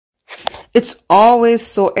It's always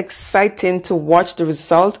so exciting to watch the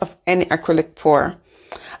result of any acrylic pour.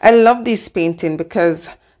 I love these paintings because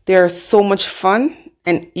they are so much fun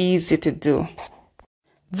and easy to do.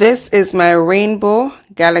 This is my Rainbow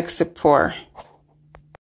Galaxy pour.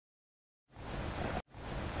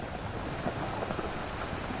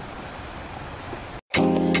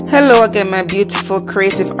 Hello again, my beautiful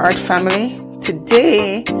creative art family.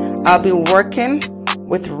 Today I'll be working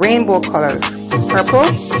with rainbow colors: purple,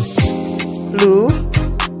 blue,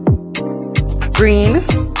 green,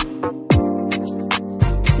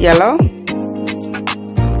 yellow,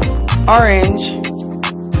 orange,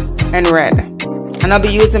 and red. And I'll be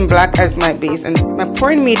using black as my base. And my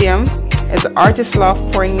pouring medium is the Artist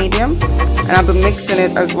Loft pouring medium, and I'll be mixing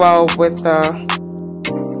it as well with the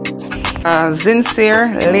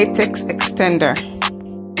Sincere latex extender.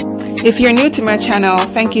 If you're new to my channel,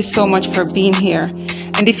 thank you so much for being here.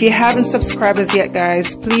 And if you haven't subscribed as yet,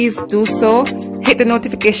 guys, please do so. Hit the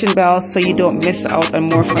notification bell so you don't miss out on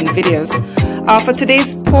more fun videos. For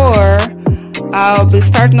today's pour, I'll be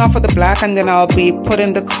starting off with the black, and then I'll be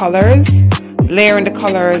putting the colors, layering the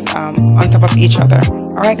colors on top of each other.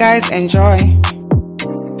 Alright guys, enjoy.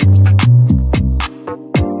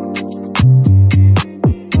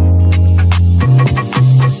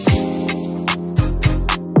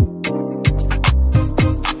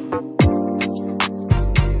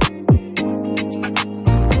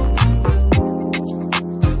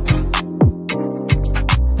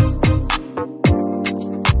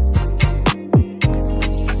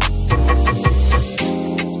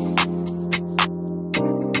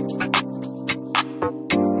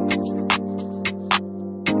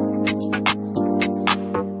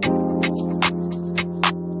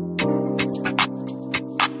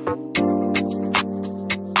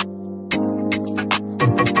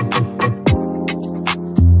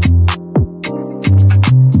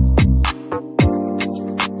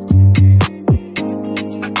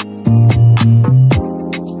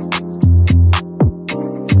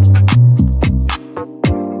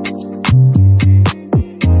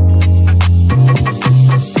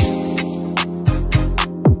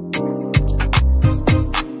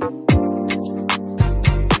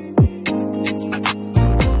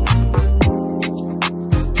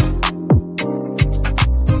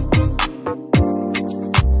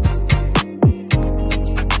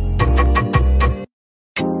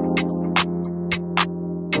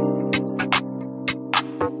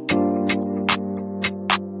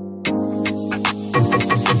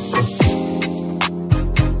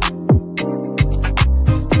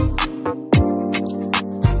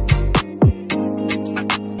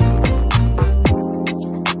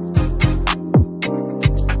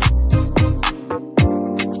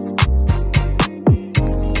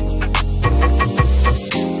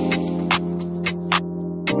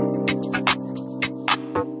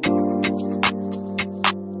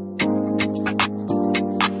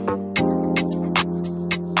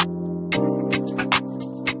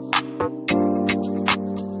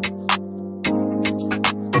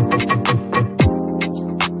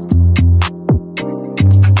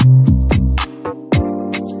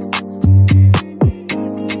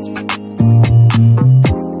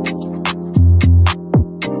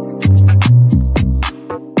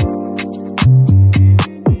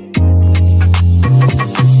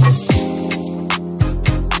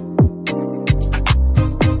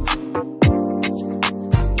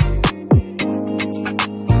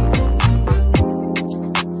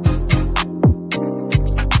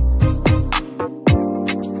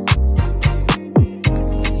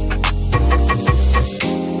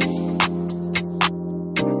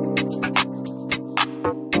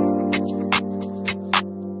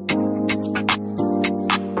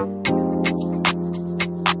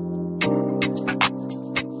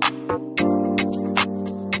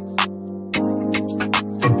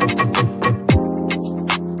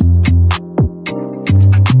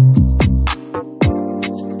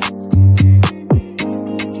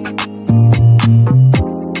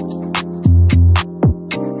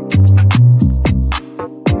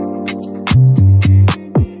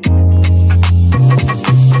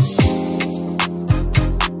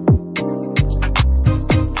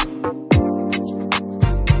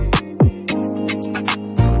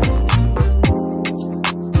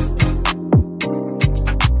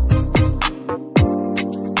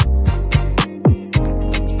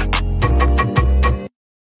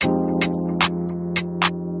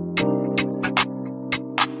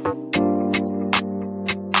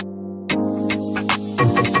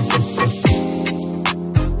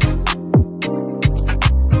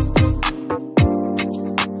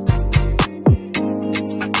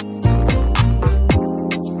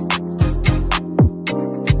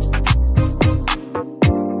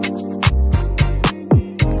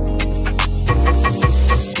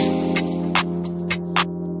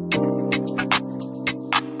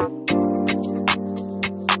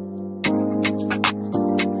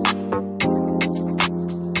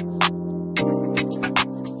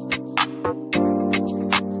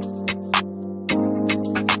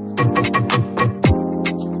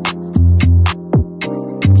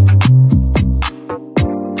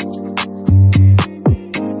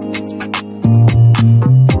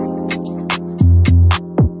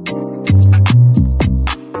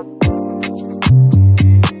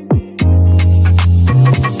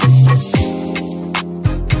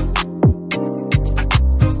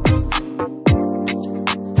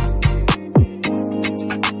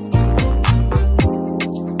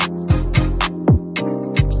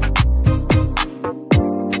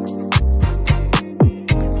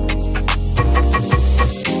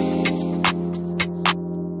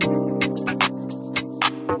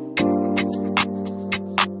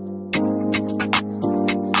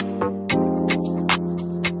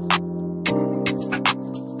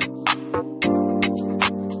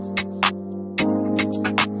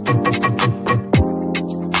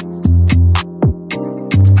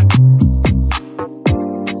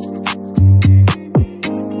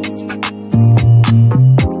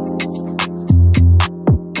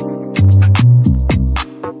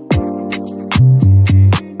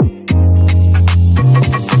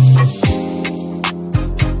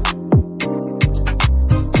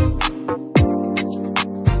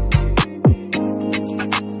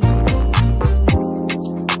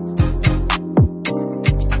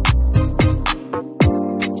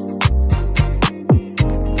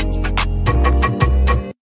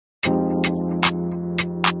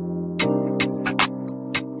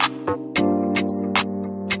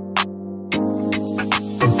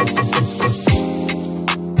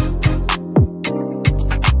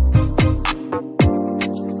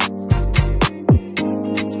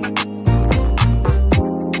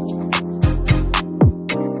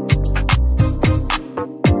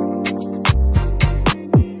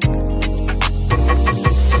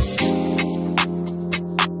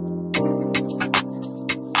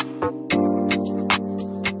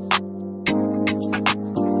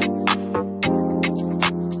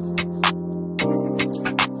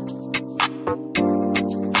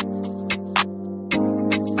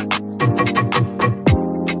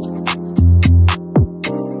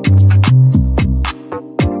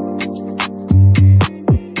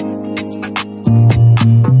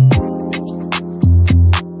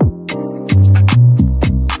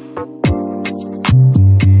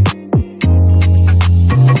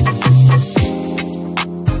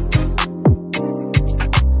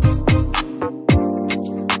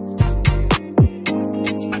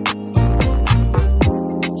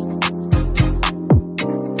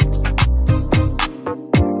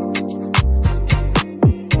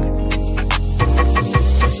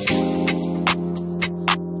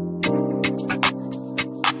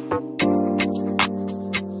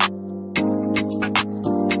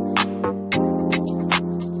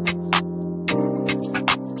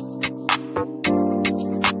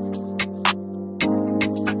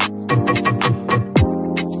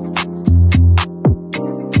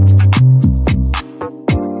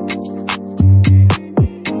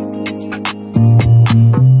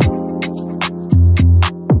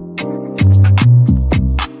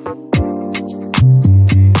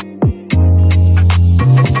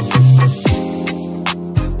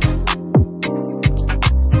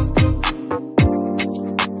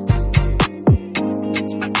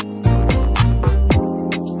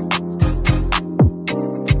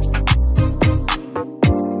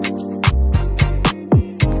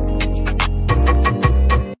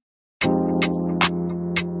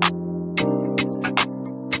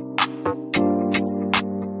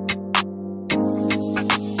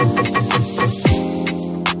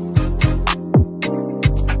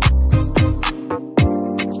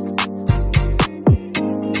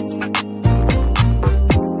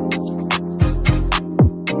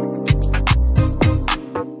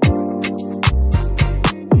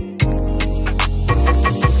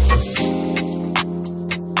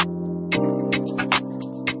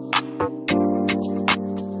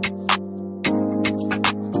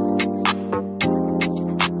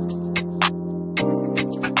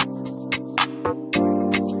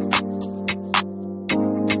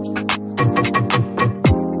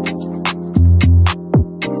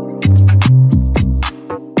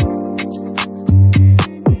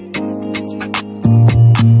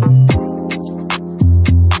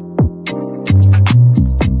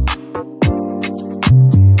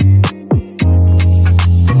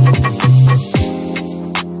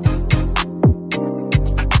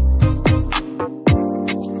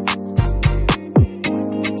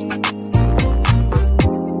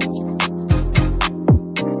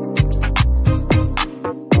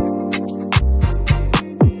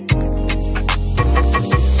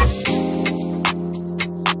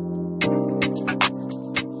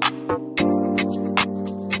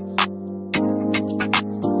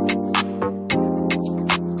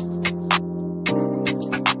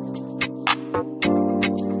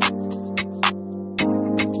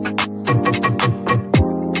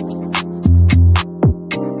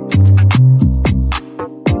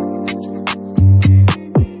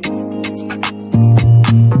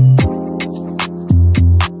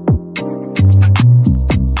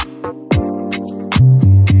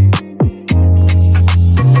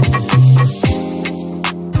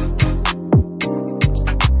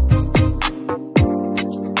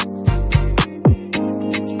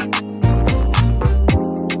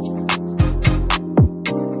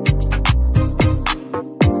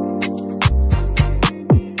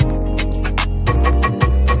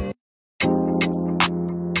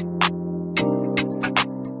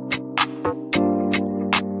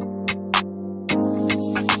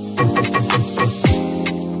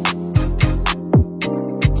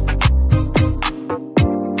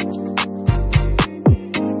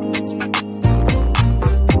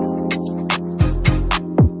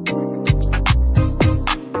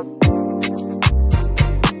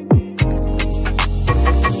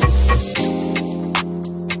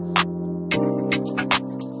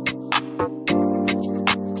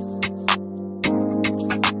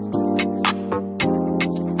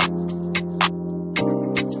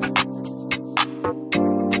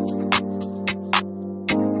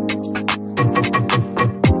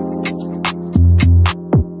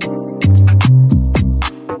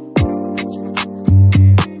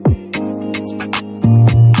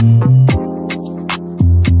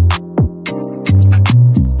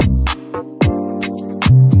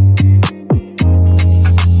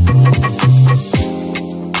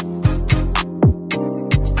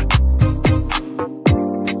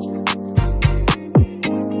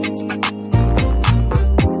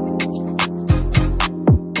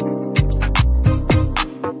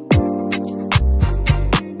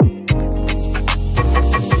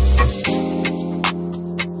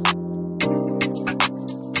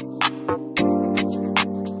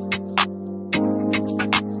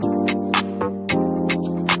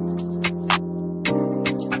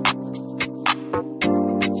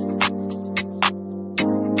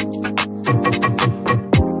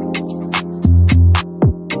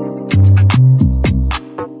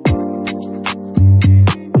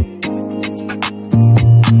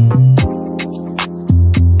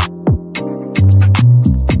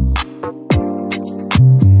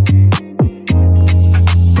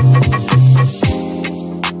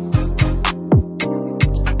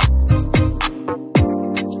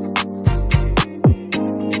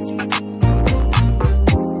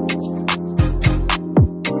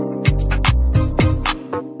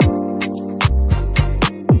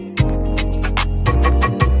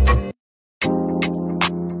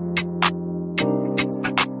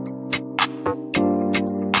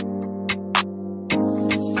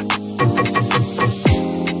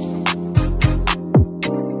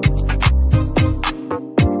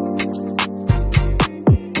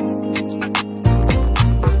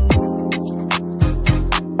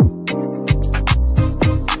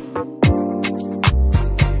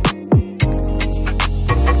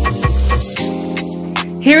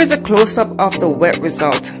 Here is a close-up of the wet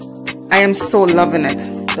result. I am so loving it.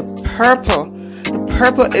 The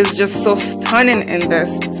purple is just so stunning in this.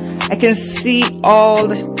 I can see all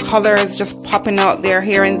the colors just popping out there,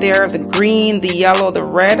 here and there. The green, the yellow, the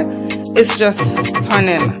red. It's just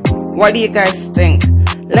stunning. What do you guys think?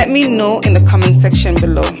 Let me know in the comment section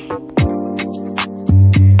below.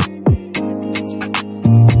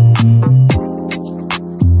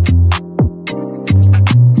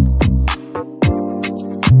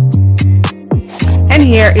 And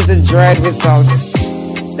here is a dried result.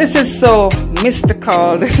 This is so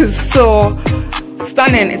mystical. This is so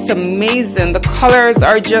stunning. It's amazing. The colors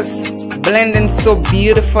are just blending so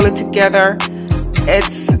beautifully together.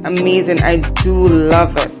 It's amazing. I do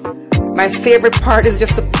love it. My favorite part is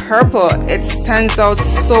just the purple. It stands out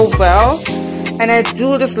so well. And I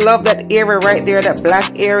do just love that area right there, that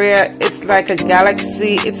black area. It's like a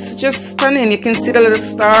galaxy. It's just stunning. You can see the little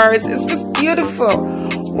stars. It's just beautiful.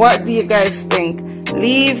 What do you guys think?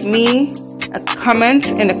 Leave me a comment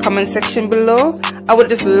in the comment section below. I would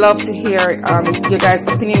just love to hear your guys'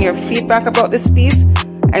 opinion, your feedback about this piece.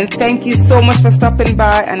 And thank you so much for stopping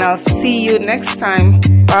by, and I'll see you next time.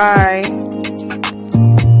 Bye.